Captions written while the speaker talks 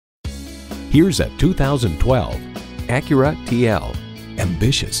Here's a 2012 Acura TL.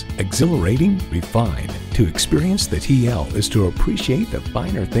 Ambitious, exhilarating, refined. To experience the TL is to appreciate the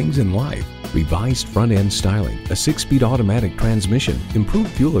finer things in life. Revised front-end styling, a 6-speed automatic transmission, improved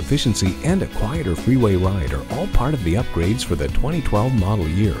fuel efficiency, and a quieter freeway ride are all part of the upgrades for the 2012 model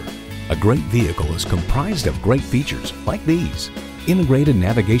year. A great vehicle is comprised of great features like these: integrated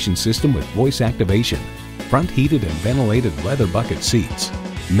navigation system with voice activation, front heated and ventilated leather bucket seats,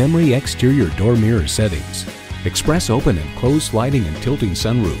 memory exterior door mirror settings, express open and closed sliding and tilting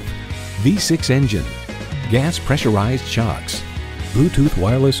sunroof, V6 engine, gas pressurized shocks, Bluetooth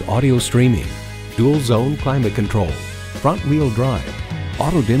wireless audio streaming, dual zone climate control, front wheel drive,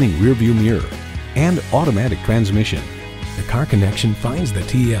 auto dimming rear view mirror, and automatic transmission. The Car Connection finds the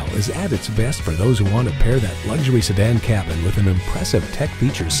TL is at its best for those who want to pair that luxury sedan cabin with an impressive tech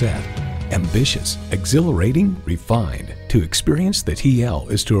feature set. Ambitious, exhilarating, refined. To experience the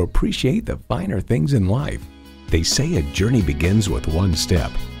TL is to appreciate the finer things in life. They say a journey begins with one step.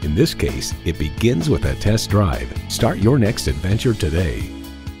 In this case, it begins with a test drive. Start your next adventure today.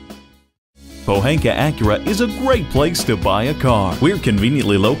 Pohanka Acura is a great place to buy a car. We're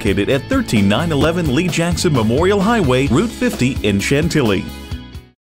conveniently located at 13911 Lee Jackson Memorial Highway, Route 50 in Chantilly.